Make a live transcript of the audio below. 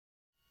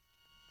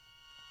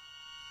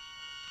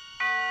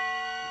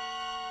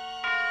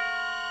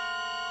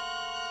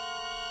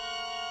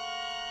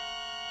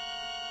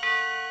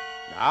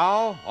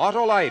Now,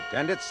 Autolite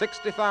and its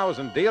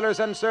 60,000 dealers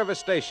and service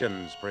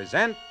stations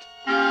present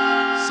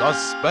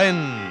Suspense.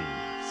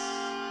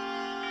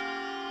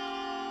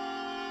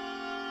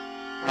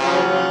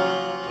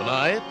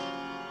 Tonight,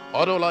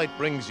 Autolite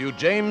brings you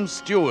James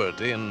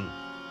Stewart in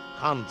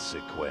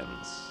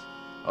Consequence,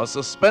 a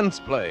suspense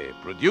play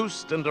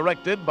produced and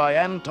directed by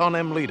Anton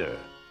M. Leader.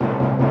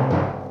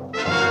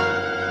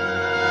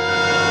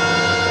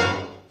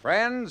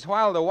 Friends,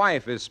 while the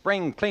wife is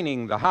spring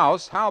cleaning the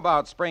house, how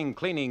about spring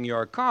cleaning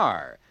your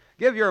car?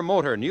 Give your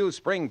motor new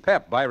spring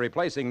pep by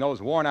replacing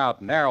those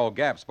worn-out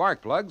narrow-gap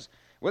spark plugs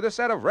with a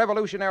set of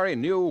revolutionary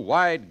new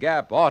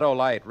wide-gap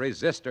Autolite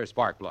resistor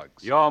spark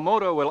plugs. Your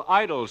motor will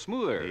idle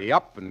smoother.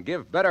 Yup, and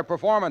give better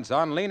performance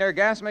on leaner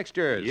gas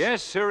mixtures.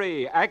 Yes,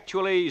 sirree.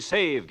 Actually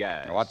save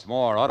gas. What's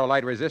more,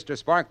 Autolite resistor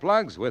spark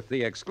plugs with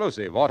the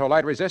exclusive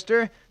Autolite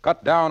resistor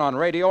cut down on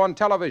radio and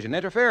television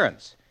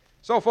interference.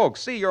 So,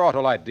 folks, see your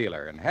Autolite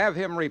dealer and have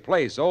him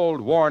replace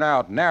old,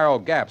 worn-out,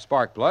 narrow-gap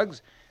spark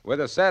plugs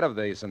with a set of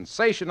the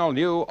sensational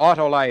new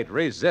Autolite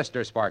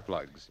resistor spark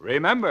plugs.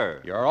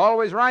 Remember, You're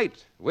always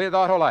right with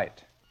Autolite.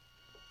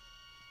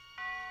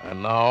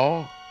 And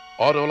now,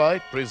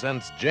 Autolite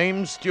presents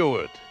James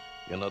Stewart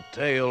in a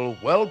tale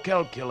well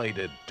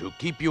calculated to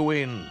keep you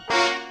in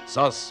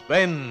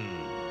suspense.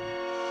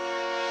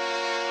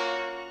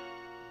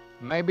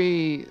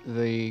 Maybe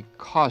the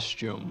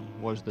costume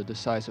was the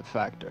decisive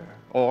factor,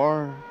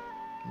 or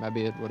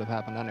maybe it would have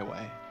happened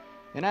anyway.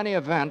 In any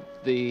event,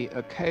 the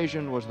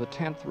occasion was the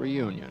 10th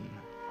reunion,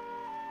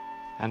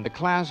 and the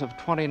class of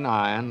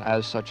 29,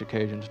 as such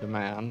occasions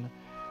demand,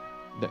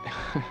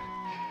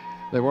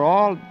 they were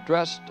all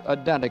dressed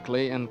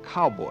identically in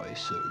cowboy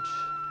suits.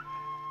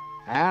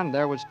 And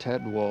there was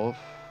Ted Wolfe,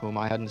 whom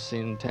I hadn't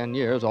seen in 10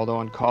 years,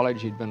 although in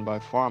college he'd been by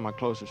far my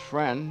closest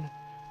friend.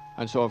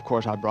 And so, of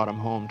course, I brought him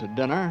home to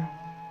dinner.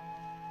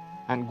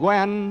 And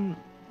Gwen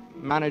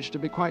managed to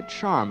be quite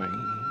charming,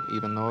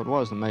 even though it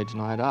was the maid's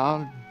night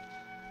out.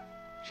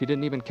 She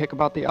didn't even kick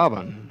about the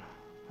oven.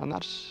 And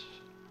that's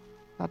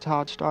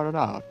how it started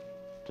out,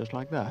 just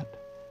like that.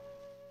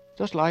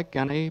 Just like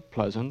any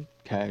pleasant,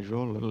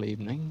 casual little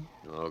evening.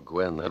 Oh,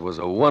 Gwen, that was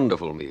a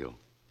wonderful meal.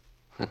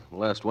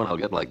 Last one I'll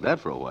get like that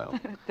for a while.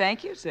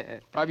 Thank you, sir.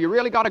 Have you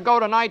really got to go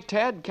tonight,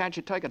 Ted? Can't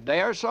you take a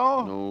day or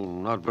so? No,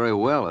 not very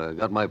well. I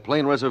got my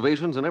plane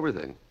reservations and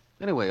everything.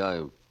 Anyway,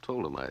 I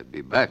told him I'd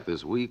be back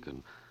this week,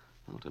 and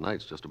well,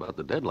 tonight's just about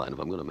the deadline if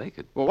I'm going to make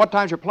it. Well, what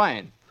time's your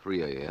plane?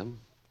 3 a.m.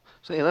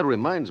 Say, that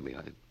reminds me,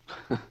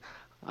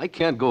 I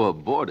can't go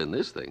aboard in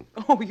this thing.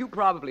 Oh, you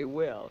probably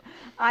will.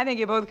 I think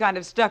you're both kind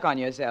of stuck on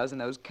yourselves in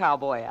those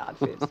cowboy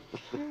outfits.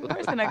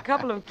 Worse than a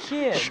couple of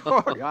kids.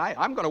 Sure,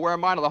 I'm going to wear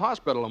mine to the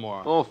hospital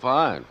tomorrow. Oh,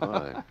 fine.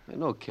 Hey,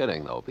 no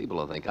kidding, though. People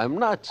will think I'm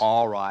nuts.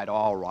 All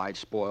right,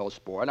 spoil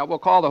sport. Now, we'll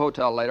call the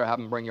hotel later, have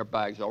them bring your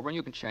bags over, and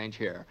you can change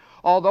here.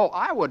 Although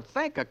I would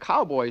think a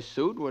cowboy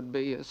suit would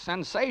be a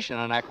sensation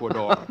in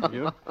Ecuador.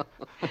 You?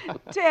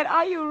 Ted,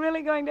 are you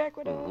really going to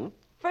Ecuador? Mm-hmm.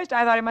 First,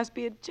 I thought it must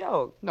be a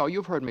joke. No,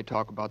 you've heard me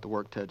talk about the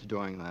work Ted's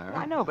doing there.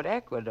 I know, but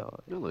Ecuador.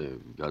 Well,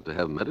 they've got to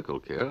have medical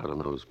care out on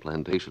those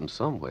plantations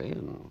some way,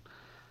 and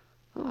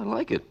well, I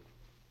like it.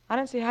 I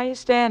don't see how you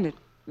stand it.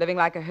 Living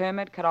like a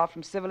hermit, cut off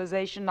from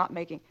civilization, not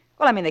making...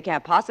 Well, I mean, they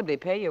can't possibly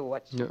pay you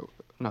what... No,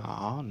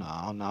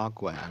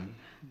 Gwen.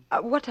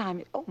 What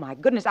time? Oh, my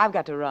goodness, I've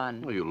got to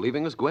run. Are you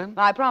leaving us, Gwen?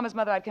 I promised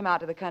Mother I'd come out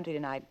to the country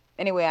tonight.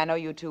 Anyway, I know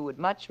you two would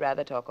much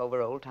rather talk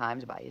over old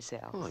times by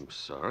yourselves. Oh, I'm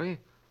sorry.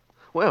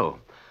 Well,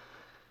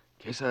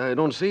 in case I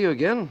don't see you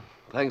again,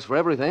 thanks for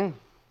everything.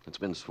 It's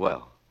been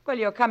swell. Well,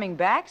 you're coming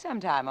back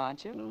sometime,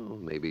 aren't you? Oh,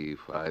 maybe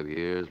 5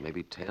 years,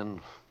 maybe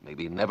 10,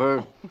 maybe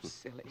never.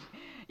 Silly.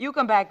 You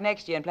come back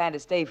next year and plan to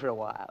stay for a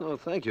while. Oh,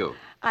 thank you.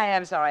 I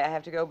am sorry I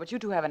have to go, but you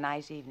two have a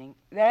nice evening.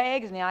 There are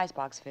eggs in the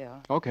icebox, Phil.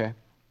 Okay.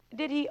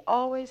 Did he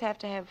always have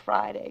to have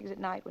fried eggs at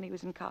night when he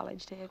was in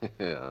college, Ted?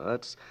 Yeah,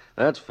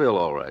 that's Phil,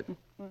 all right.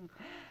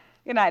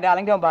 Good night,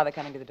 darling. Don't bother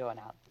coming to the door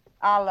now.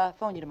 I'll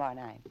phone you tomorrow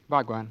night.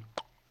 Bye, Gwen.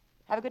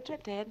 Have a good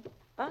trip, Ted.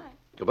 Bye.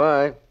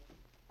 Goodbye.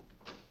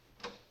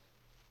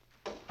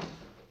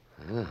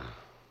 Yeah.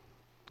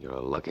 You're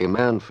a lucky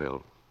man,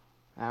 Phil.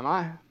 Am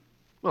I?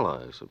 Well,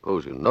 I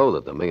suppose you know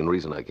that the main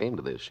reason I came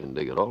to this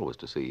shindig at all was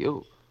to see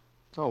you.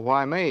 Oh,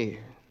 why me?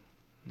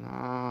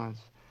 No,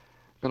 it's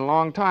been a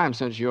long time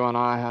since you and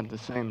I had the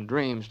same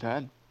dreams,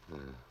 Ted.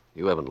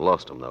 You haven't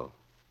lost them, though.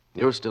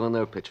 You're still in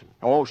there pitching.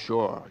 Oh,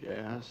 sure.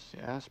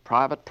 Yes.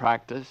 Private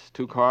practice,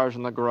 2 cars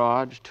in the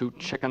garage, 2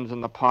 chickens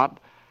in the pot.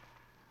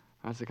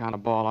 That's the kind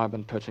of ball I've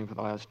been pitching for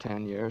the last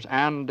 10 years.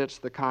 And it's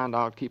the kind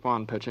I'll keep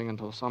on pitching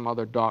until some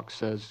other doc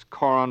says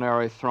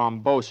coronary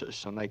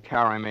thrombosis and they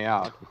carry me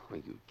out.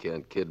 You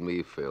can't kid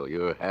me, Phil.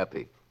 You're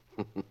happy.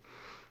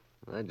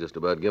 I'd just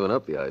about given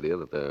up the idea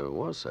that there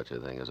was such a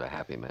thing as a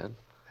happy man.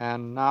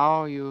 And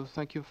now you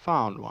think you've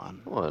found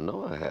one. Oh, I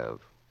know I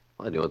have.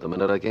 I knew it the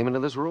minute I came into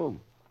this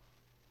room.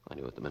 I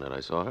knew it the minute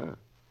I saw her.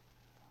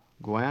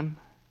 Gwen?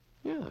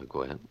 Yeah,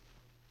 Gwen.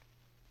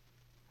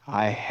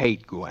 I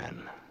hate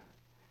Gwen.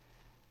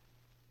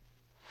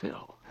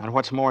 Phil. And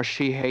what's more,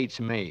 she hates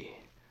me.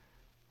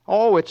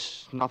 Oh,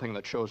 it's nothing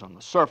that shows on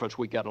the surface.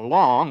 We get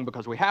along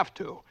because we have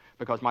to,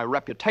 because my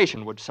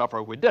reputation would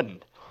suffer if we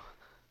didn't.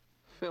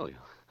 Phil,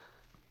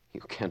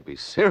 you can't be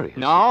serious.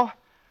 No?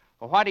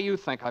 Well, why do you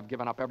think I've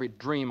given up every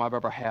dream I've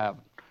ever had?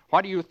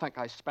 Why do you think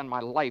I spend my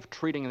life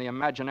treating the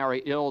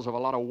imaginary ills of a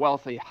lot of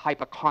wealthy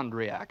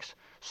hypochondriacs?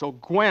 So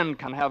Gwen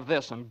can have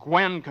this and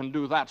Gwen can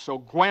do that, so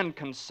Gwen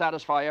can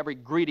satisfy every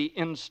greedy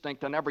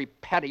instinct and every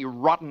petty,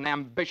 rotten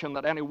ambition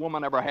that any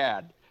woman ever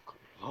had.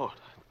 Lord,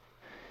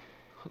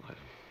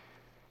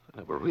 I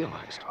never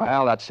realized.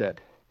 Well, that's it.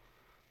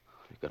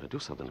 You've got to do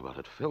something about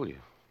it, Phil.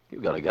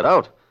 You've got to get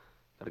out.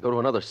 Got to go to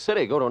another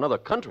city, go to another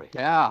country.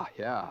 Yeah,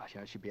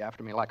 she'd be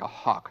after me like a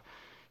hawk.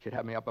 She'd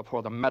have me up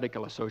before the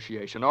medical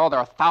association. Oh, there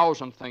are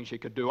 1,000 things she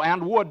could do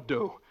and would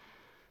do.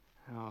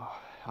 Oh,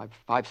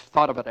 I've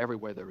thought of it every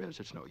way there is.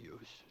 It's no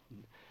use.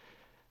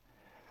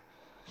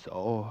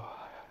 So,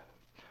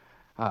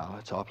 well,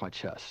 it's off my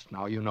chest.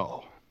 Now you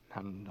know.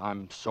 And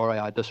I'm sorry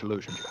I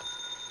disillusioned you.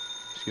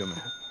 Excuse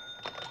me.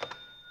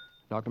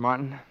 Dr.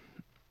 Martin?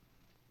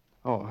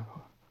 Oh,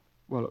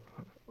 well,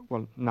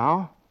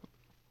 now?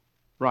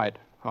 Right.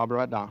 I'll be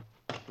right down.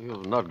 You're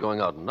not going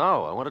out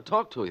now. I want to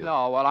talk to you.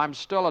 No, well, I'm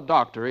still a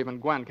doctor. Even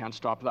Gwen can't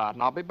stop that.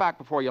 And I'll be back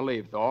before you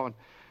leave, though. And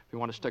if you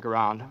want to stick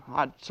around,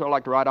 I'd sort of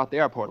like to ride out the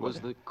airport with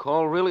Was you. the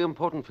call really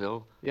important,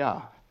 Phil?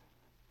 Yeah.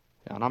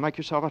 Yeah, now make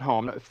yourself at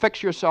home.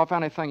 Fix yourself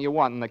anything you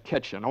want in the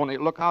kitchen. Only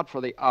look out for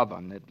the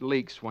oven. It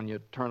leaks when you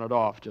turn it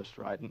off just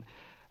right. And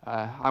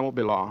I won't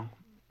be long.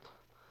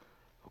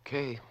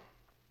 Okay.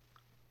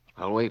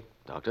 I'll wait,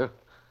 Doctor.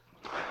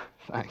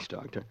 Thanks,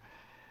 Doctor.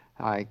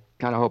 I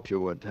kind of hoped you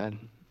would, Ted.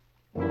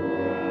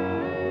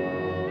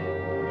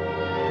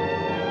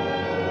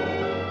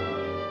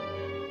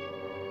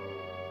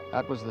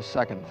 That was the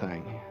second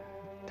thing.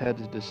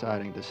 Ted's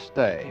deciding to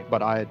stay,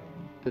 but I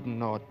didn't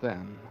know it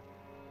then.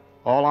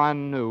 All I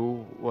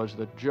knew was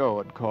that Jo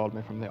had called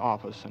me from the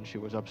office and she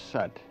was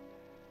upset.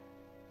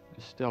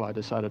 Still, I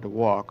decided to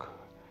walk.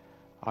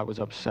 I was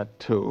upset,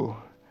 too.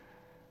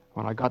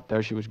 When I got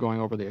there, she was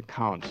going over the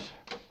accounts.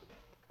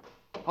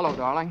 Hello,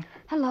 darling.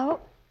 Hello.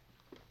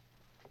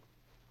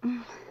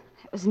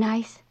 It was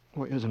nice.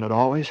 Well, isn't it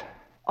always?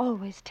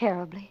 Always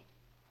terribly.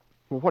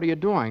 Well, what are you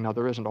doing? Now,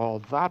 there isn't all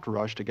that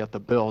rush to get the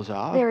bills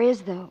out. There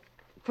is, though.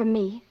 For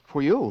me.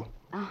 For you?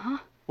 Uh-huh.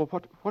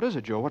 Well, what is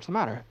it, Jo? What's the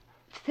matter?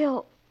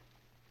 Phil,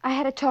 I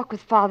had a talk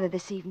with Father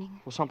this evening.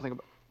 Well, something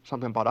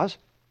about us?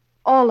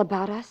 All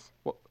about us.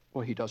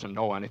 Well, he doesn't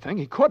know anything.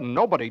 He couldn't.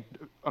 Nobody,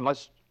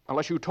 unless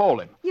you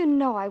told him. You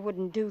know I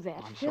wouldn't do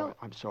that, I'm Phil. sorry.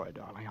 I'm sorry,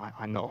 darling.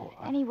 I know.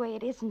 Anyway,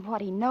 it isn't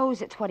what he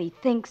knows. It's what he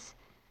thinks.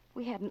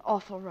 We had an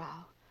awful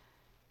row.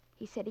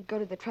 He said he'd go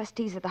to the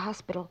trustees of the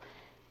hospital.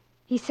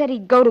 He said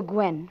he'd go to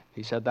Gwen.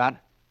 He said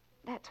that?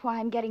 That's why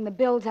I'm getting the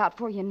bills out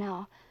for you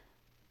now.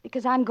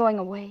 Because I'm going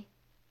away.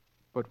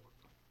 But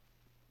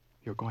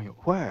you're going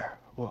where?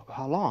 Well,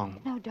 how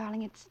long? No,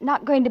 darling, it's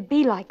not going to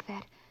be like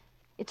that.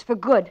 It's for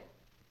good.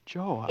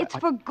 Jo, It's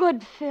for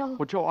good, Phil.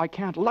 Well, Jo, I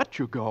can't let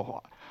you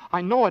go.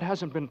 I know it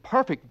hasn't been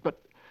perfect,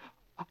 but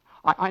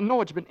I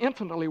know it's been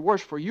infinitely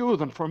worse for you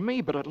than for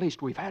me, but at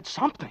least we've had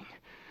something.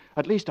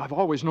 At least I've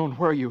always known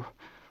where you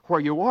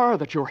are,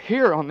 that you're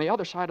here on the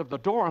other side of the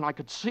door, and I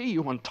could see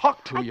you and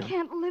talk to you. I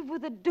can't live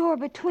with a door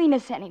between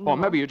us anymore. Well,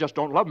 maybe you just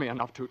don't love me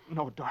enough to...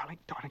 No, darling,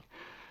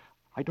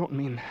 I don't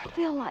mean that.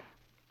 Phil,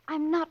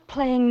 I'm not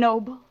playing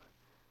noble.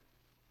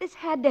 This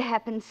had to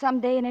happen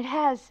someday, and it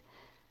has.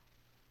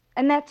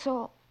 And that's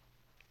all.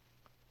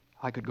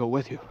 I could go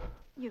with you.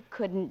 You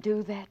couldn't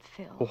do that,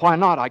 Phil. Well, why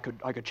not? I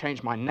could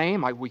change my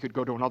name. We could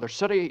go to another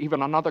city,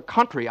 even another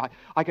country.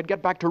 I could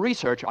get back to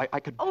research. I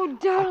could... Oh,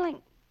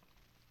 darling.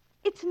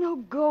 It's no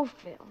go,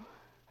 Phil.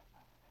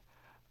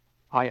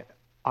 I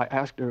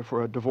asked her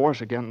for a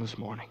divorce again this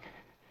morning.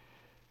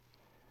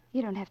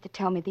 You don't have to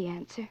tell me the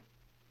answer.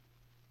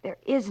 There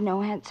is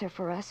no answer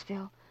for us,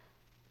 Phil.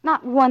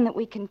 Not one that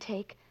we can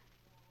take.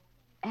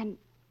 And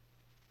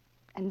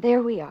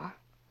there we are.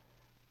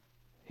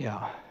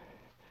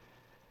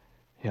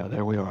 Yeah,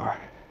 there we are.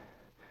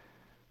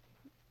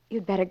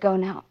 You'd better go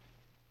now.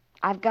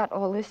 I've got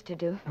all this to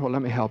do. Well,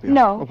 let me help you.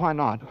 No. Well, why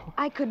not?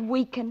 I could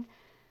weaken.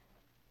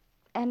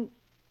 And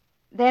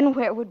then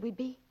where would we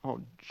be? Oh,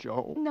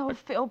 Jo. No,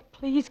 Phil,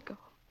 please go.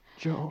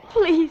 Jo.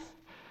 Please.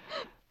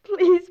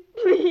 Please,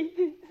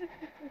 please.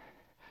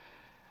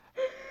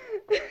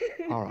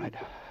 All right,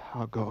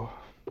 I'll go.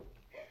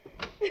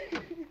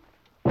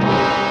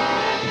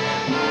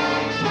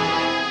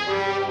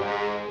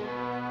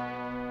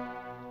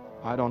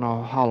 I don't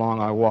know how long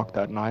I walked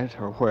that night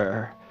or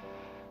where.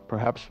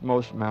 Perhaps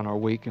most men are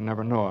weak and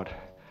never know it.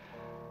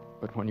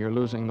 But when you're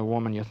losing the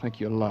woman you think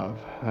you love,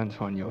 that's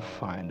when you'll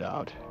find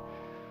out.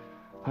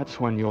 That's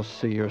when you'll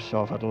see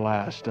yourself at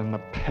last in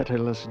the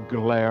pitiless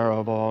glare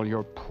of all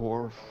your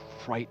poor,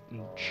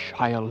 frightened,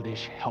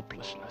 childish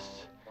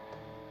helplessness.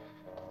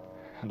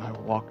 And I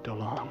walked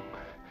along,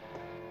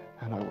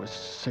 and I was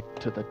sick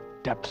to the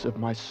depths of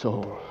my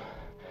soul.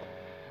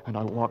 And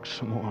I walked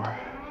some more.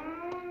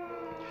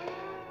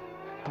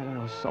 I don't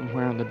know,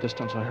 somewhere in the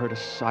distance I heard a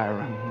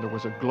siren. There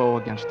was a glow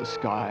against the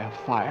sky,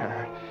 a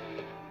fire.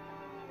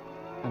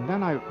 And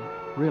then I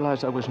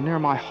realized I was near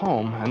my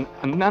home,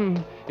 and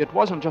then it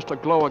wasn't just a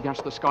glow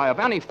against the sky of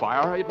any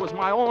fire. It was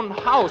my own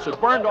house. It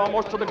burned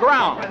almost to the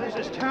ground. This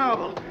is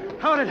terrible.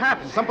 How did it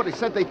happen? Somebody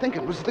said they think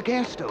it was the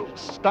gas stove.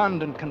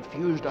 Stunned and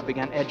confused, I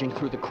began edging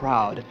through the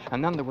crowd,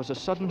 and then there was a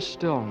sudden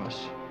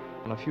stillness,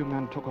 and a few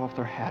men took off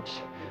their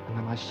hats, and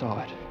then I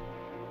saw it.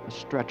 A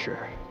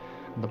stretcher,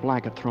 and the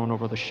blanket thrown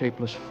over the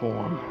shapeless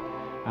form,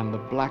 and the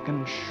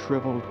blackened,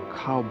 shriveled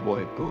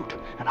cowboy boot,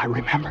 and I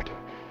remembered.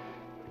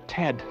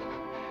 Ted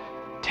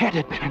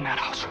had been in that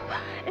house.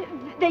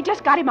 They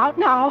just got him out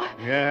now.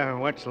 Yeah,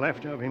 what's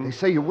left of him? They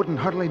say you wouldn't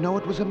hardly know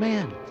it was a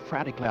man.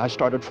 Frantically, I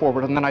started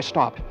forward, and then I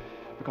stopped,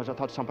 because I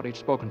thought somebody had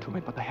spoken to me,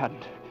 but they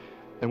hadn't.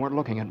 They weren't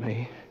looking at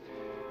me.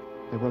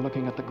 They were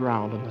looking at the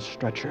ground and the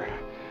stretcher,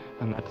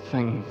 and that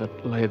thing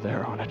that lay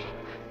there on it.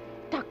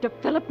 Dr.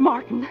 Philip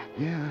Martin.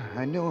 Yeah,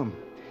 I knew him.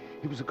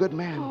 He was a good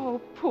man. Oh,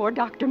 poor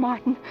Dr.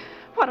 Martin.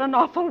 What an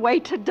awful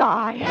way to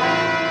die.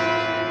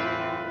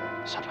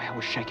 Suddenly, I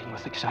was shaking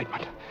with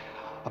excitement.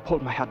 I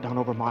pulled my hat down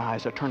over my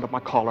eyes. I turned up my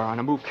collar, and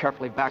I moved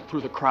carefully back through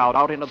the crowd,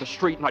 out into the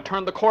street, and I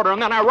turned the corner,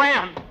 and then I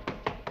ran.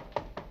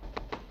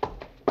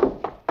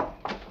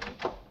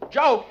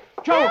 Joe!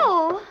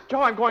 Phil!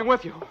 Joe, I'm going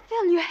with you.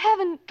 Phil, you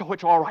haven't... Joe,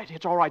 it's all right.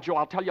 It's all right, Joe.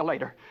 I'll tell you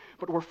later.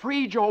 But we're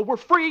free, Joe. We're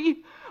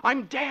free.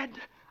 I'm dead.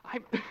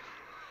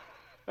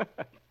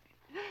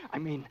 I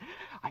mean,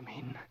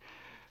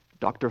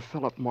 Dr.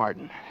 Philip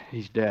Martin.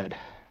 He's dead.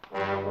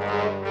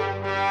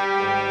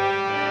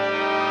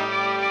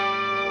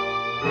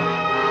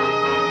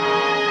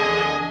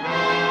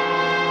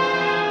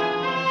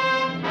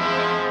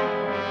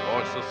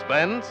 For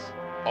suspense,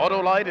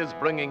 Autolite is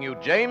bringing you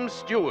James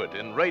Stewart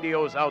in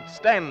radio's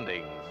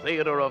outstanding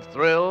theater of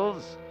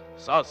thrills,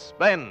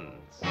 Suspense.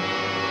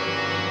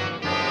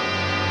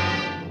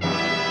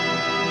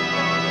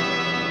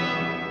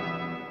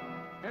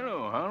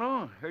 Hello,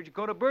 Harlow. Heard you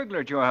caught a burglar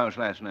at your house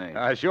last night.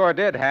 I sure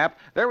did, Hap.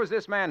 There was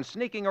this man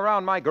sneaking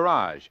around my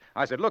garage.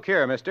 I said, look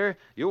here, mister.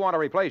 You want to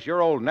replace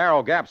your old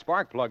narrow gap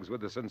spark plugs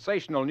with the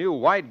sensational new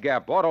wide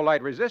gap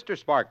Autolite resistor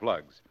spark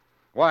plugs.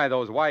 Why,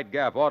 those wide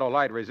gap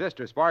Autolite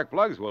resistor spark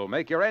plugs will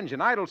make your engine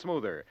idle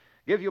smoother,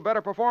 give you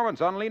better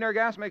performance on leaner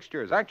gas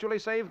mixtures, actually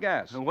save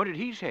gas. What did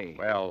he say?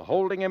 Well,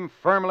 holding him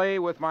firmly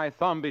with my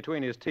thumb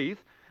between his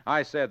teeth,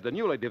 I said the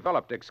newly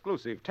developed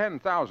exclusive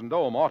 10,000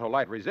 ohm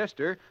Autolite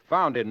resistor,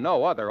 found in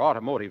no other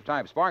automotive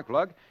type spark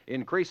plug,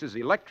 increases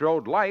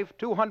electrode life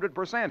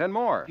 200% and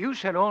more. You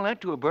said all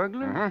that to a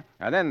burglar? Mm-hmm.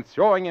 And then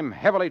throwing him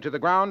heavily to the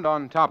ground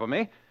on top of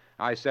me,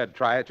 I said,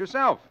 try it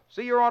yourself.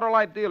 See your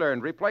Autolite dealer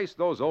and replace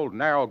those old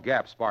narrow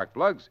gap spark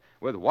plugs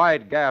with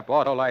wide gap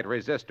Autolite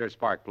resistor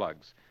spark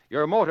plugs.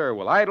 Your motor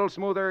will idle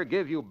smoother,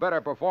 give you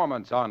better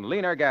performance on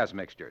leaner gas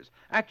mixtures,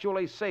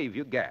 actually save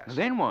you gas.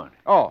 Then what?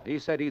 Oh, he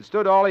said he'd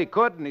stood all he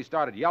could, and he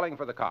started yelling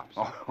for the cops.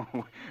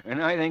 Oh,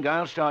 and I think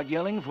I'll start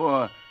yelling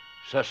for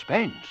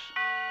suspense.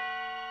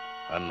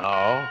 And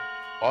now,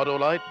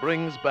 Autolite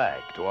brings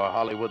back to our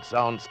Hollywood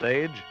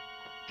soundstage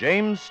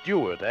James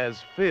Stewart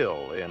as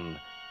Phil in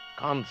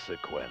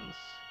Consequence,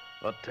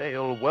 a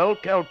tale well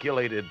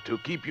calculated to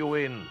keep you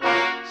in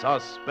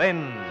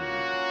suspense.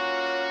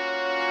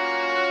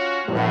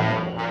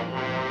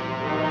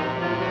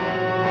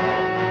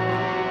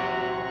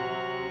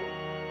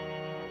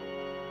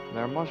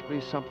 There must be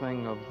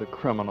something of the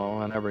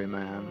criminal in every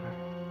man,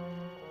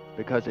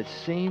 because it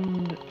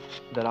seemed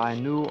that I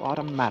knew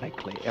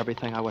automatically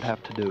everything I would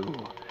have to do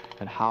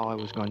and how I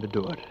was going to do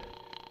it.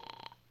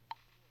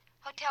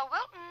 Hotel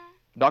Wilton.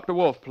 Dr.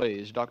 Wolf,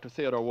 please. Dr.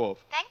 Theodore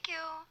Wolf. Thank you.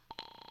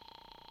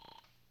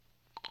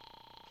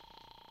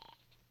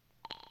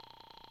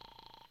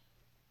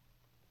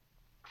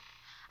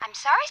 I'm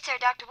sorry, sir.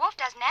 Dr. Wolf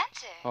doesn't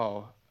answer.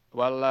 Oh,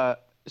 well,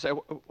 say,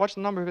 what's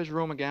the number of his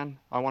room again?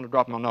 I want to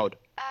drop him a note.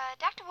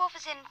 Dr. Wolf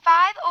is in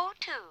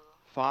 502.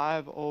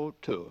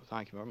 502.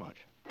 Thank you very much.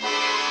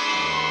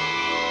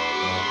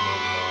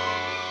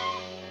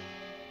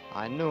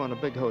 I knew in a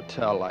big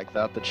hotel like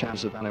that, the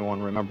chances of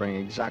anyone remembering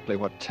exactly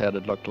what Ted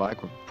had looked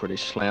like were pretty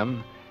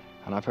slim.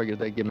 And I figured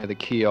they'd give me the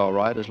key all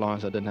right, as long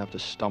as I didn't have to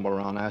stumble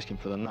around asking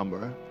for the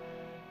number.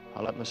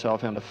 I let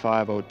myself into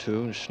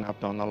 502 and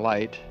snapped on the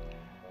light.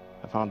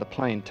 I found the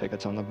plane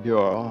tickets on the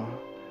bureau.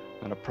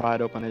 Then I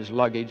pried open his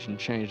luggage and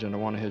changed into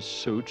one of his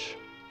suits.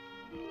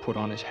 Put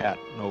on his hat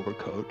and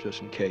overcoat,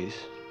 just in case.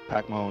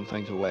 Packed my own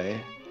things away.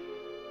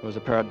 There was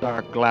a pair of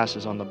dark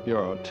glasses on the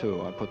bureau,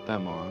 too. I put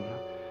them on.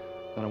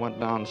 Then I went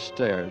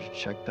downstairs,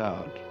 checked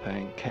out,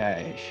 paying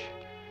cash.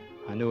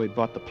 I knew he'd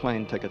bought the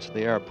plane tickets to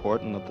the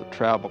airport and that the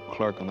travel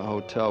clerk in the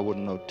hotel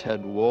wouldn't know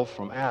Ted Wolf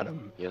from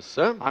Adam. Yes,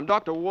 sir? I'm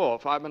Dr.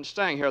 Wolf. I've been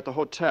staying here at the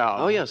hotel.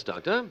 Oh, yes,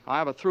 Doctor. I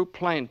have a through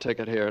plane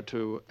ticket here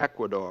to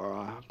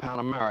Ecuador, Pan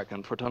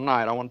American, for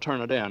tonight. I want to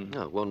turn it in.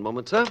 Oh, one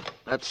moment, sir.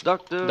 That's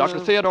Dr. Dr.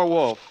 Theodore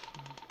Wolf.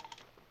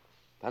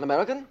 Pan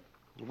American,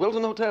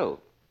 Wilton Hotel.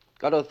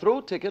 Got a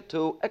through ticket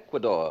to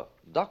Ecuador.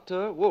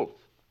 Dr. Wolf.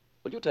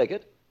 Will you take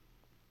it?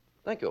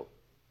 Thank you.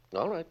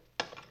 All right.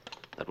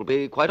 That will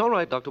be quite all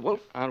right, Dr.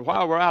 Wolf. And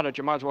while we're at it,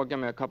 you might as well give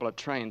me a couple of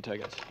train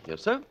tickets.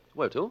 Yes, sir.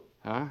 Where to?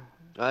 Huh?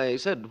 I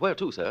said where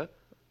to, sir.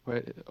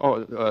 Wait,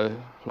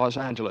 Los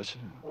Angeles.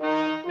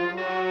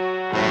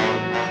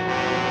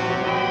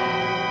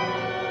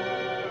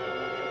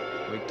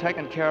 We'd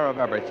taken care of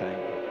everything.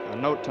 A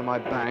note to my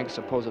bank,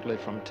 supposedly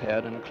from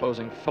Ted,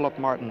 enclosing Philip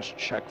Martin's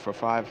check for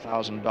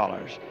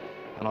 $5,000,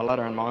 and a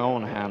letter in my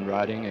own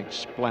handwriting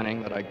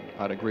explaining that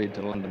I'd agreed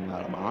to lend him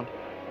that amount,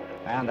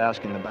 and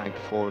asking the bank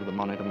to forward the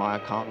money to my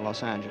account in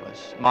Los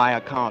Angeles, my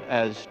account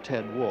as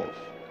Ted Wolf.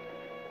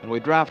 And we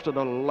drafted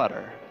a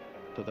letter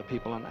to the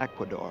people in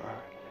Ecuador,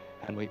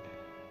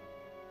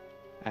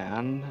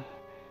 and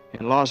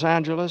in Los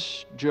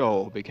Angeles,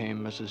 Joe became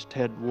Mrs.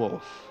 Ted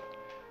Wolf.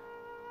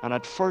 And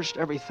at first,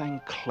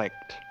 everything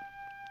clicked.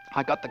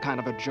 I got the kind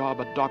of a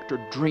job a doctor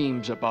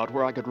dreams about,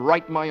 where I could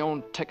write my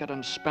own ticket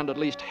and spend at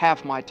least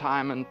half my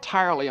time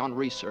entirely on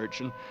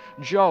research. And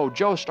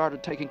Joe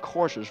started taking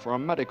courses for a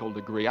medical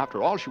degree.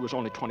 After all, she was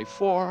only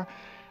 24.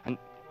 And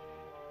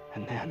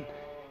then,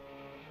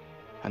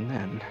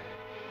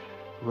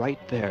 right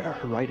there,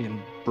 right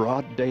in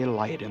broad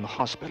daylight in the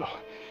hospital,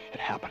 it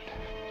happened.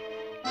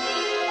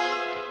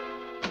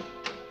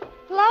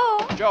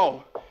 Hello?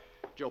 Joe,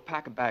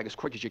 pack a bag as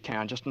quick as you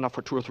can, just enough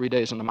for 2 or 3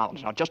 days in the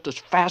mountains. Now, just as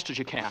fast as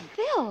you can.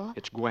 Phil?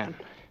 It's Gwen.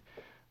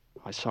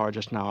 I saw her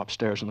just now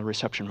upstairs in the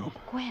reception room.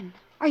 Gwen?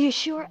 Are you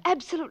sure?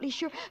 Absolutely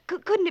sure?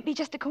 Couldn't it be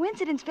just a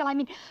coincidence, Phil? I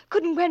mean,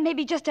 couldn't Gwen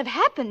maybe just have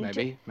happened?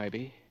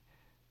 Maybe.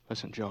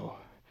 Listen, Joe,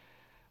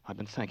 I've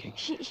been thinking.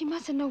 She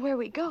mustn't know where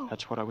we go.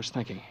 That's what I was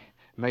thinking.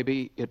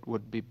 Maybe it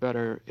would be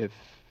better if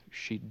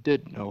she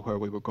did know where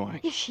we were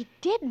going. If she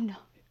did know?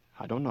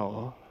 I don't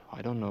know.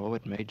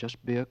 It may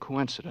just be a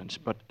coincidence.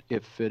 But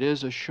if it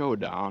is a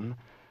showdown,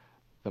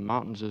 the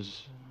mountains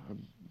is a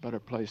better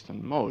place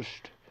than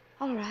most.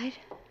 All right.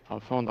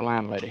 I'll phone the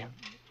landlady.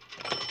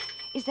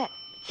 Is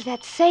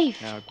that safe?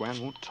 Yeah,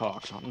 Gwen won't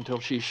talk, not until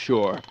she's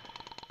sure.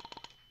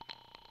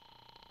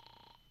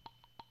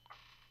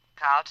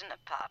 Carlton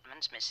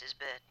Apartments, Mrs.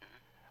 Burton.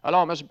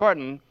 Hello, Miss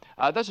Burton.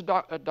 This is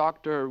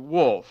Dr.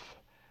 Wolf.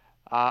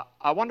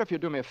 I wonder if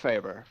you'd do me a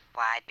favor.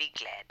 Why, I'd be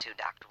glad to,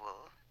 Dr. Wolf.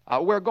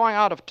 We're going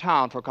out of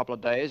town for a couple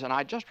of days, and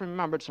I just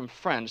remembered some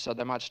friends said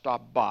they might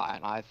stop by,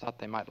 and I thought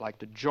they might like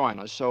to join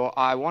us, so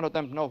I wanted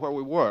them to know where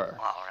we were.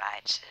 All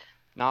right, sir.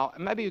 Now,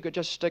 maybe you could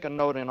just stick a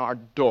note in our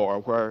door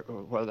where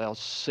they'll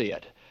see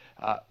it.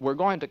 We're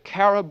going to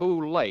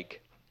Caribou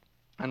Lake,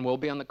 and we'll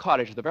be in the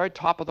cottage at the very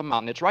top of the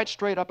mountain. It's right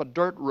straight up a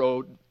dirt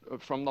road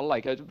from the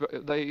lake.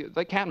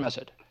 They can't miss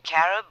it.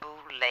 Caribou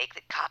Lake,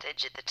 the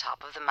cottage at the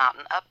top of the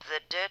mountain, up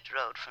the dirt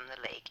road from the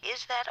lake.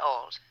 Is that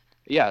all, sir?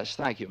 Yes,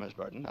 thank you, Miss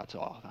Burton. That's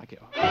all. Thank you.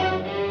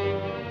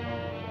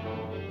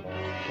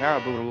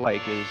 Caribou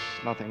Lake is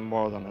nothing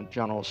more than a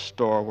general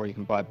store where you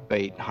can buy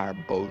bait and hire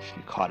boats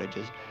and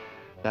cottages.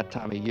 That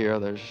time of year,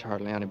 there's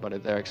hardly anybody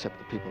there except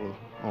the people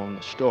who own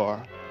the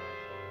store.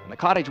 And the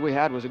cottage we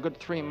had was a good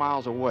 3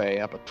 miles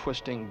away up a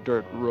twisting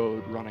dirt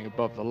road running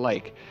above the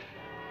lake.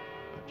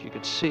 But you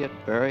could see it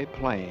very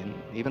plain,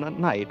 even at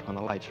night when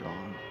the lights are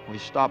on. We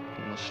stopped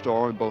in the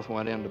store. We both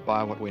went in to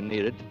buy what we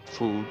needed,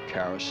 food,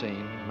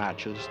 kerosene,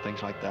 matches,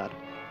 things like that.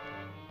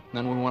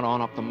 Then we went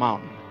on up the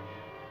mountain.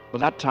 By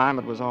that time,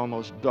 it was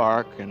almost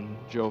dark, and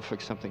Joe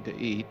fixed something to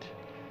eat,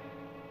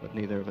 but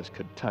neither of us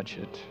could touch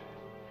it.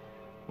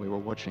 We were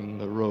watching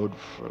the road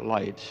for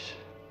lights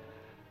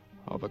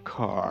of a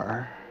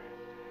car.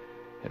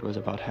 It was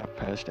about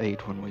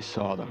 8:30 when we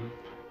saw them.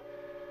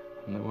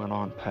 And they went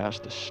on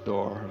past the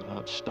store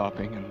without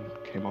stopping and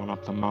came on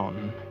up the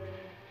mountain.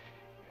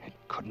 It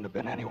couldn't have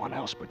been anyone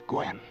else but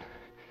Gwen.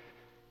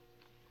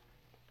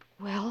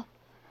 Well?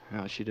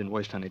 No, she didn't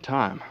waste any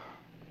time.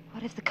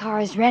 What if the car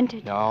is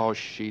rented? No,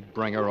 she'd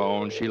bring her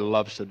own. She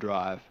loves to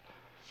drive.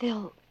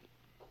 Phil,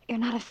 you're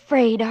not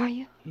afraid, are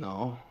you?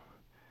 No.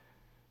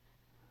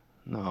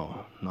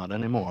 No, not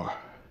anymore.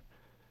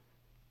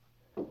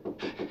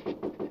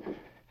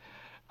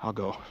 I'll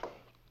go.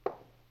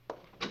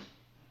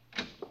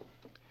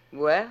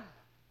 Well,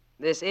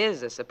 this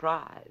is a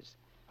surprise.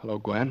 Hello,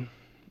 Gwen.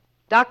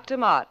 Dr.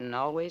 Martin,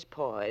 always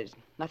poised.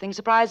 Nothing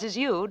surprises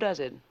you, does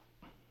it?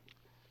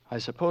 I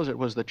suppose it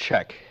was the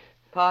check.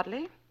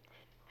 Partly.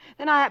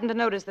 Then I happened to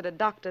notice that a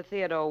Dr.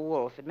 Theodore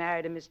Wolf had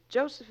married a Miss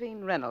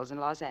Josephine Reynolds in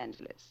Los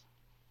Angeles.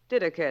 It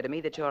did occur to me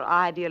that your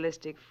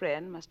idealistic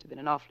friend must have been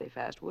an awfully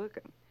fast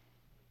worker.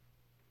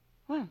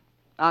 Well,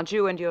 aren't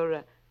you and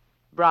your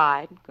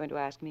bride going to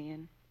ask me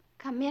in?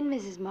 Come in,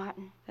 Mrs.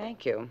 Martin.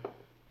 Thank you.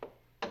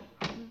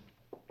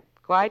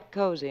 Quite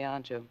cozy,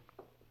 aren't you?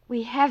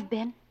 We have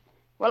been.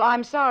 Well,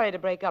 I'm sorry to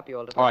break up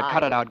your little All right,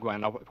 cut it out,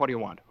 Gwen. Now, what do you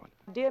want?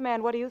 Dear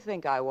man, what do you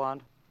think I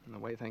want? And the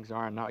way things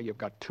are now, you've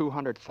got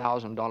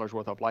 $200,000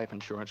 worth of life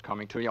insurance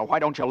coming to you. Why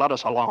don't you let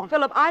us alone?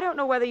 Philip, I don't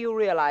know whether you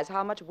realize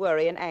how much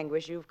worry and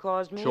anguish you've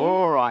caused me.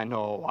 Sure, I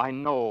know. I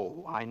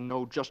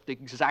know just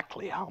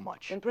exactly how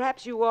much. And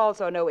perhaps you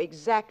also know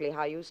exactly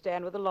how you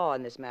stand with the law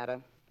in this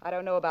matter. I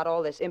don't know about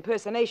all this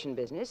impersonation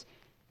business,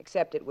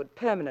 except it would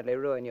permanently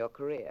ruin your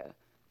career.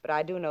 But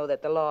I do know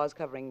that the laws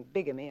covering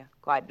bigamy are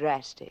quite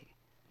drastic.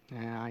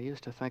 Yeah, I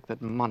used to think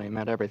that money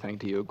meant everything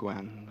to you,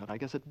 Gwen, but I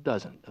guess it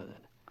doesn't, does it?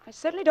 I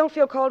certainly don't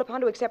feel called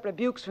upon to accept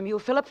rebukes from you,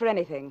 Philip, for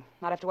anything.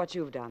 Not after what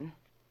you've done.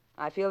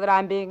 I feel that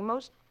I'm being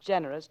most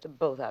generous to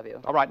both of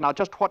you. All right, now,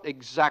 just what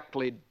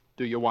exactly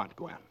do you want,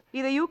 Gwen?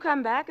 Either you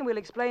come back and we'll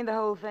explain the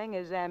whole thing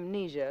as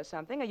amnesia or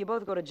something, or you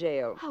both go to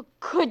jail. How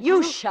could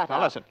You shut Now,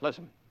 up.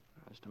 listen.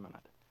 Just a minute.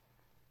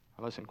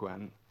 Now, listen,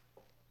 Gwen.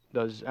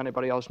 Does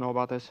anybody else know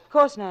about this? Of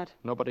course not.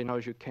 Nobody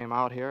knows you came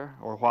out here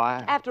or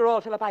why? After all,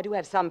 Philip, I do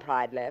have some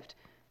pride left.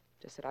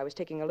 Just that I was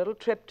taking a little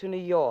trip to New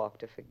York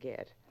to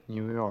forget.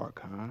 New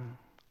York, huh?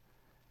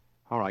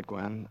 All right,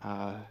 Gwen.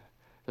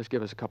 Just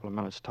give us a couple of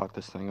minutes to talk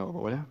this thing over,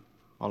 will you?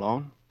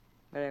 Alone?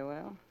 Very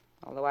well.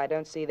 Although I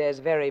don't see there's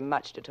very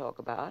much to talk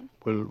about.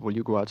 Will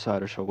you go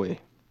outside or shall we?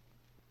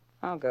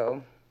 I'll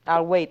go.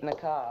 I'll wait in the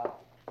car.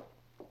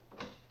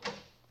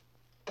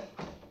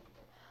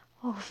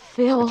 Oh,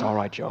 Phil. It's all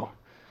right, Joe.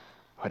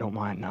 I don't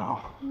mind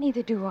now.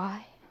 Neither do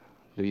I.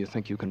 Do you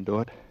think you can do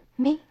it?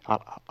 Me?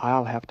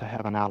 I'll have to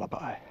have an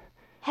alibi.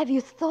 Have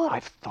you thought...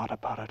 I've thought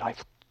about it.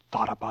 I've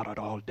thought about it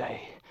all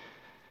day.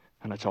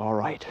 And it's all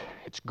right.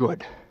 It's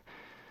good.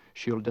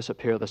 She'll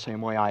disappear the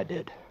same way I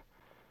did.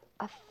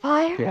 A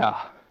fire?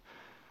 Yeah.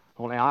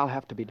 Only I'll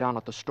have to be down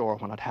at the store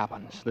when it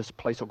happens. This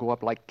place will go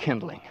up like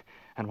kindling.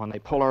 And when they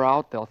pull her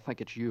out, they'll think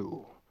it's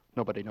you.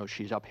 Nobody knows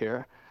she's up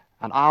here.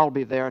 And I'll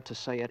be there to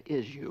say it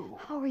is you.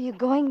 How are you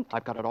going to...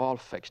 I've got it all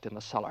fixed in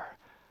the cellar.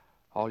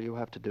 All you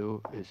have to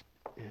do is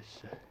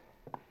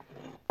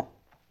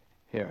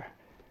here.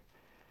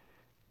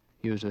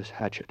 Use this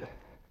hatchet.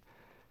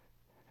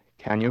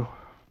 Can you?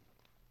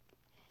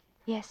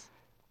 Yes.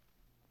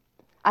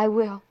 I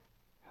will.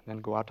 And then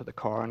go out to the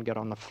car and get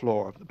on the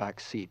floor of the back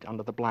seat,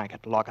 under the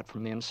blanket, lock it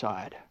from the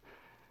inside.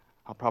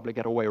 I'll probably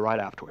get away right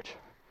afterwards.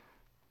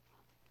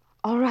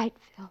 All right,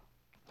 Phil.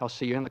 I'll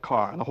see you in the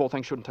car, and the whole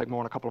thing shouldn't take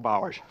more than a couple of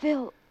hours.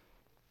 Phil,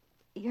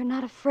 you're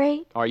not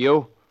afraid? Are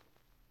you?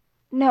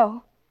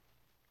 No.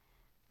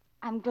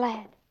 I'm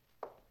glad.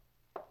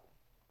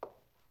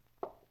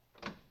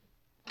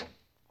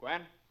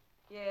 Gwen,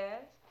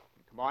 Yes?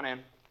 come on in.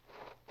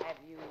 Have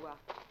you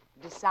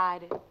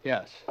decided?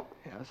 Yes.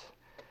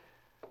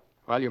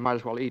 Well, you might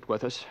as well eat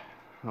with us.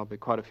 There'll be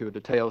quite a few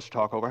details to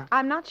talk over.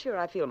 I'm not sure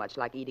I feel much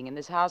like eating in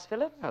this house,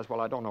 Philip. Yes,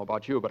 well, I don't know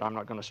about you, but I'm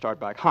not going to start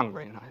back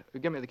hungry. Now,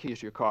 give me the keys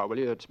to your car, will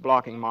you? It's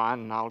blocking mine,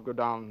 and I'll go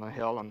down the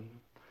hill and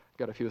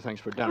get a few things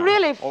for dinner.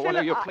 Really, Oh, will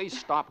Philip, you please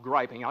stop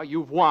griping? Now,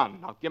 you've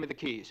won. Now, give me the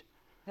keys.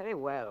 Very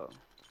well.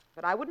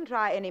 But I wouldn't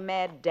try any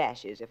mad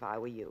dashes if I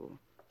were you.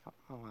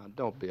 Oh, now,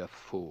 don't be a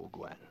fool,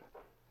 Gwen.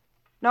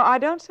 No, I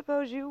don't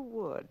suppose you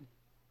would.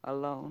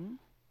 Alone?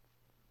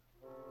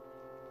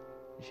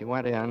 She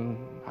went in.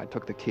 I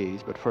took the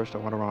keys, but first I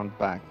went around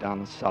back, down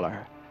the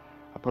cellar.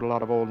 I put a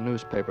lot of old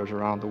newspapers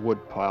around the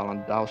wood pile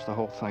and doused the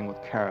whole thing with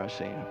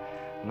kerosene.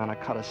 And then I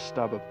cut a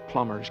stub of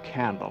plumber's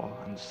candle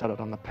and set it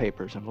on the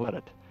papers and lit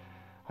it.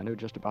 I knew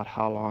just about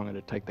how long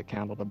it'd take the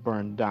candle to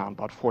burn down,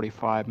 about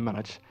 45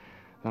 minutes.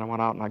 Then I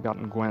went out and I got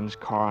in Gwen's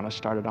car and I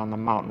started on the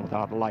mountain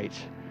without lights.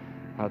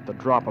 At the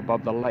drop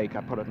above the lake,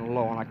 I put it in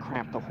low and I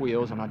cramped the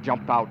wheels and I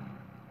jumped out.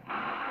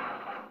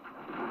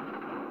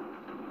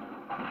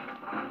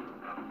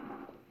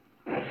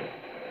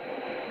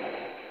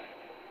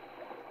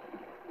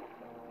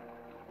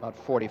 About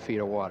 40 feet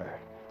of water.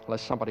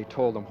 Unless somebody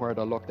told them where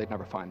to look, they'd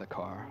never find the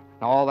car.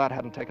 Now, all that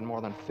hadn't taken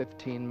more than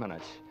 15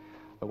 minutes.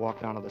 The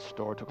walk down to the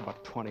store took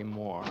about 20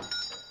 more.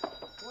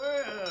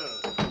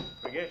 Well,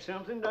 forget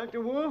something,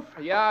 Dr. Wolf?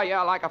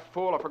 Yeah, like a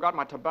fool. I forgot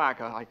my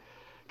tobacco. I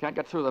can't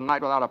get through the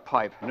night without a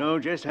pipe. Know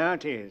just how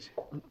it is.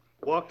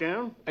 Walk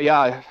down?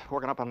 Yeah,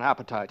 working up an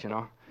appetite, you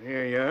know.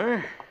 Here you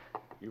are.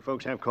 You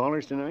folks have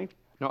callers tonight?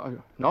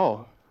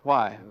 No.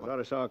 Why? I thought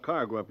I saw a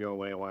car go up your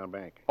way a while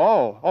back.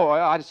 Oh,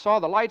 I saw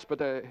the lights, but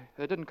they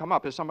didn't come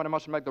up. Somebody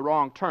must have made the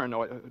wrong turn.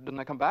 No, didn't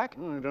they come back?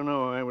 Oh, I don't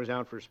know. I was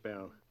out for a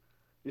spell.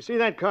 You see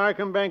that car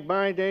come back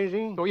by,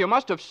 Daisy? Oh, you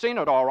must have seen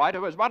it all right. It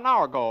was about an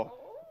hour ago.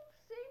 Oh,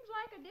 seems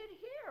like I did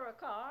hear a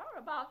car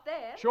about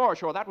that. Sure,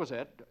 that was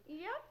it.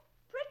 Yep,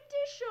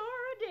 pretty sure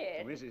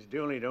I did. Mrs.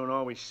 Dooley don't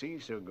always see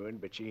so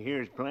good, but she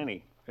hears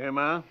plenty. Hey,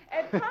 Ma?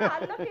 Pa,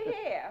 looky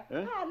here.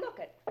 Huh? Pa, look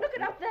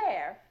it up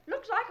there.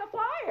 Looks like a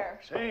fire.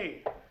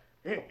 Say,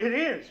 it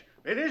is.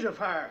 It is a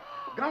fire.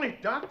 Golly,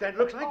 Doc, that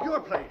looks like your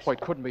place. Well,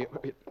 it couldn't be,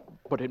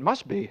 but it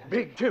must be.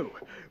 Big, too.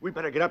 We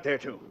better get up there,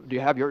 too. Do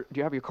you have your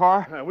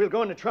car? We'll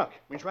go in the truck.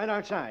 It's right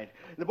outside.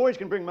 The boys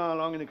can bring Ma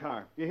along in the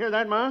car. You hear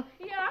that, Ma?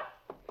 Yeah.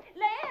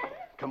 Len.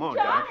 Come on,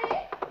 Johnny,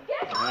 Doc.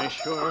 get I on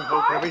sure the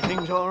hope car.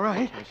 everything's all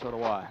right. And so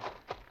do I.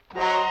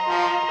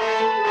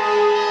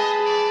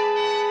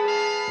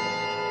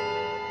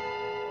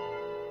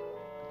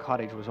 The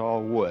cottage was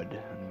all wood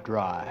and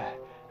dry,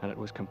 and it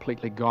was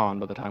completely gone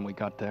by the time we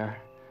got there.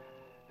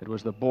 It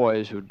was the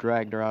boys who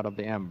dragged her out of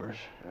the embers.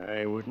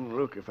 I wouldn't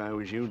look if I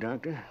was you,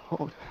 Doctor.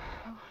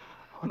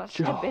 Must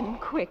Joe. have been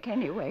quick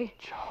anyway.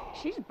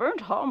 She's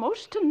burnt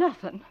almost to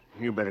nothing.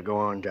 You better go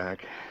on, Doc.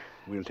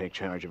 We'll take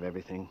charge of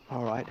everything.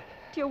 All right.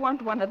 Do you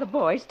want one of the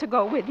boys to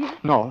go with you?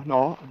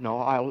 No.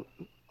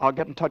 I'll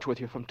get in touch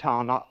with you from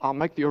town. I'll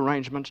make the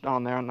arrangements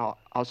down there, and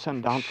I'll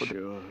send down for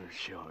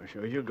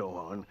Sure. You go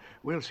on.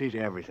 We'll see to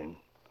everything.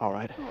 All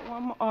right. Oh,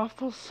 I'm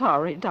awful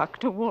sorry,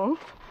 Dr.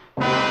 Wolf.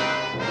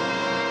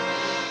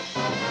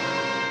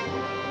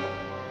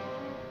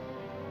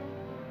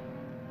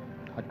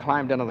 I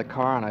climbed into the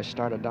car and I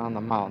started down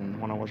the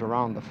mountain. When I was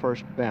around the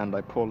first bend,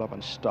 I pulled up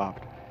and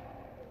stopped.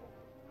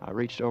 I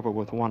reached over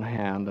with one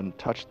hand and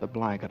touched the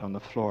blanket on the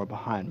floor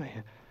behind me.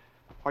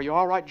 Are you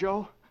all right,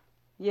 Joe?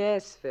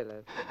 Yes,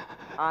 Philip.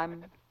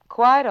 I'm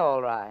quite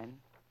all right.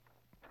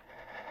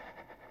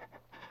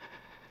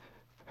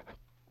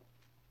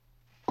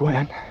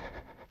 Gwen.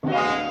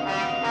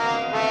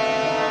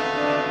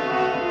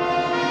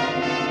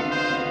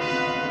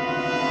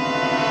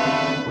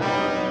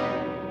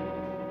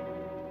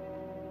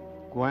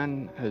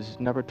 Gwen has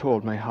never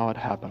told me how it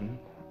happened,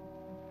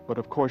 but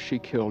of course she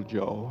killed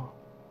Joe.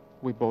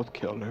 We both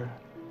killed her.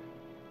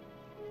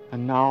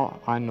 And now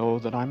I know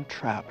that I'm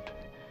trapped.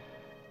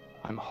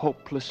 I'm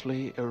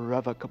hopelessly,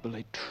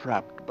 irrevocably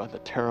trapped by the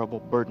terrible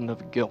burden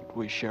of guilt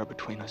we share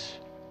between us,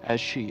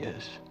 as she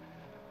is.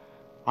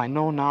 I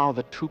know now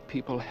that two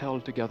people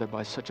held together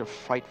by such a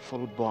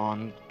frightful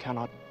bond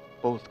cannot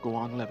both go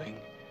on living,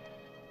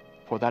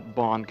 for that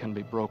bond can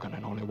be broken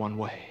in only one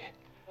way.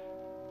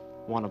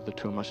 One of the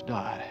two must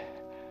die.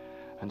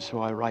 And so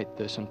I write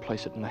this and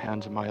place it in the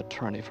hands of my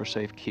attorney for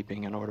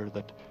safekeeping in order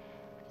that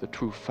the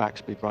true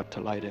facts be brought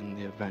to light in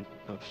the event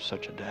of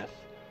such a death.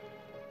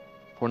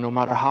 For no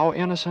matter how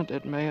innocent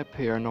it may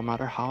appear, no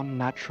matter how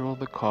natural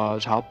the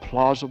cause, how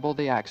plausible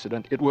the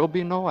accident, it will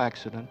be no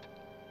accident.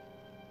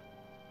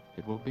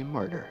 It will be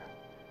murder.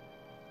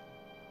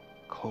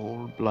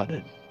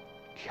 Cold-blooded,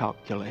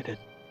 calculated,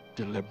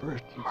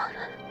 deliberate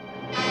murder.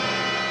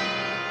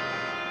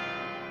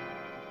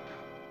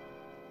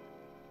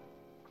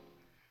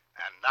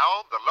 And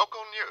now, the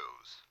local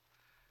news.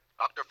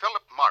 Dr.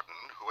 Philip Martin,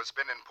 who has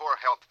been in poor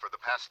health for the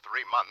past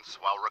 3 months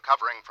while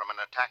recovering from an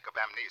attack of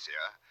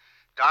amnesia,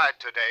 died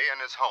today in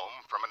his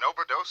home from an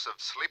overdose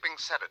of sleeping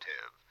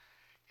sedative.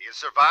 He is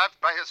survived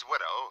by his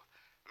widow,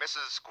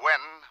 Mrs.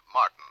 Gwen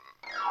Martin.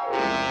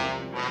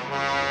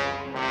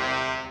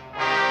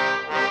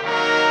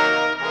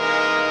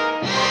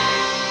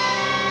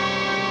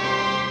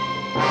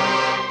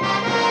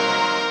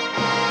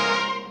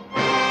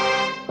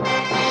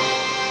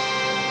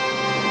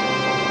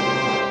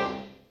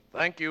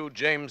 Thank you,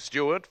 James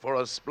Stewart, for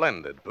a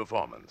splendid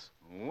performance.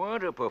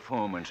 What a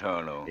performance,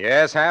 Harlow.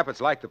 Yes, Hap,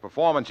 it's like the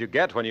performance you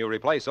get when you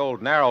replace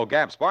old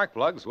narrow-gap spark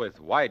plugs with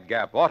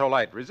wide-gap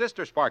Autolite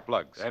resistor spark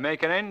plugs. They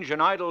make an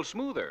engine idle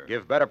smoother.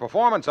 Give better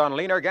performance on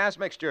leaner gas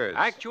mixtures.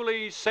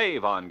 Actually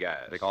save on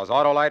gas. Because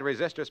Autolite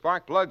resistor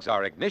spark plugs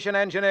are ignition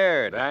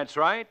engineered. That's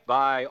right,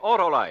 by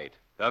Autolite,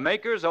 the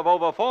makers of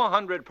over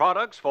 400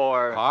 products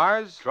for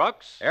cars,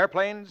 trucks,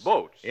 airplanes,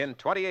 boats. In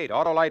 28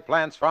 Autolite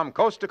plants from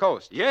coast to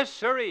coast. Yes,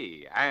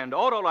 sirree. And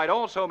Autolite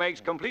also makes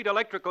complete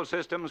electrical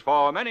systems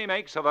for many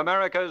makes of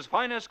America's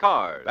finest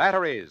cars.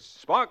 Batteries,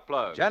 spark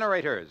plugs,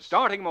 generators,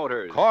 starting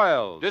motors,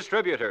 coils,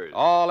 distributors.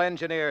 All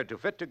engineered to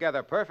fit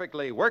together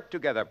perfectly, work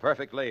together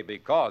perfectly,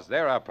 because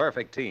they're a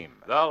perfect team.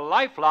 The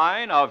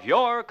lifeline of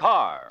your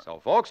car. So,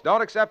 folks,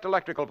 don't accept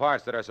electrical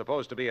parts that are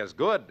supposed to be as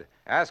good.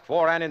 Ask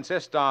for and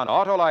insist on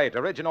Autolite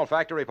original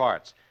factory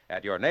parts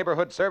at your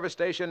neighborhood service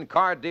station,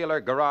 car dealer,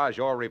 garage,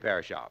 or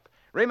repair shop.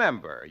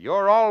 Remember,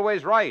 you're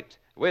always right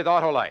with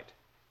Autolite.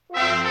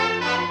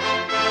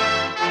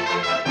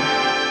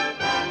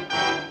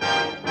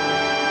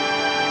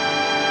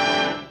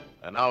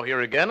 And now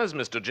here again is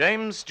Mr.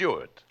 James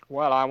Stewart.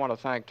 Well, I want to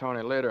thank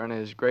Tony Leader and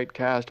his great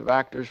cast of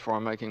actors for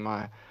making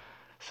my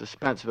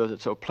suspense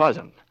visit so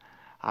pleasant.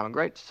 I'm a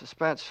great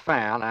suspense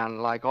fan,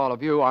 and like all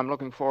of you, I'm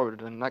looking forward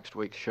to next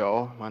week's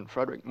show when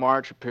Frederick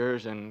March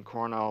appears in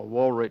Cornell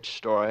Woolrich's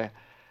story,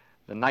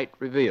 The Night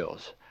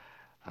Reveals,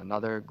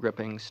 another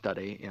gripping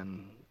study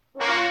in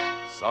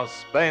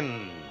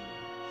suspense.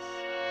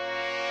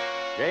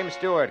 James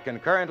Stewart can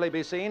currently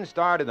be seen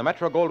starred in the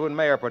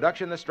Metro-Goldwyn-Mayer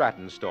production, The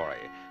Stratton Story.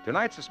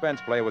 Tonight's suspense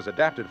play was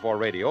adapted for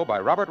radio by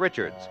Robert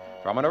Richards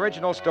from an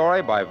original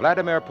story by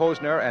Vladimir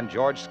Posner and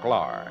George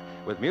Sklar,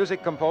 with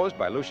music composed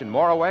by Lucien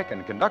Morawek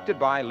and conducted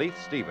by Leith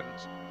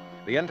Stevens.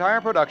 The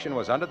entire production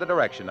was under the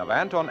direction of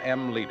Anton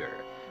M. Leader.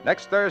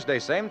 Next Thursday,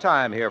 same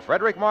time, hear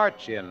Frederick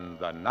March in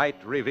The Night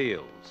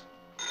Reveals.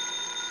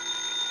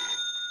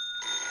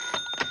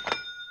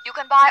 You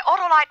can buy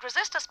Autolite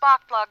resistor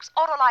spark plugs,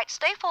 Autolite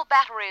stay-full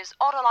batteries,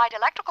 Autolite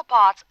electrical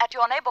parts at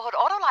your neighborhood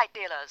Autolite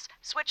dealers.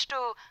 Switch to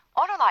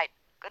Autolite.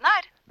 Good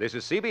night. This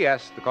is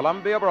CBS, the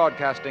Columbia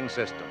Broadcasting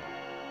System.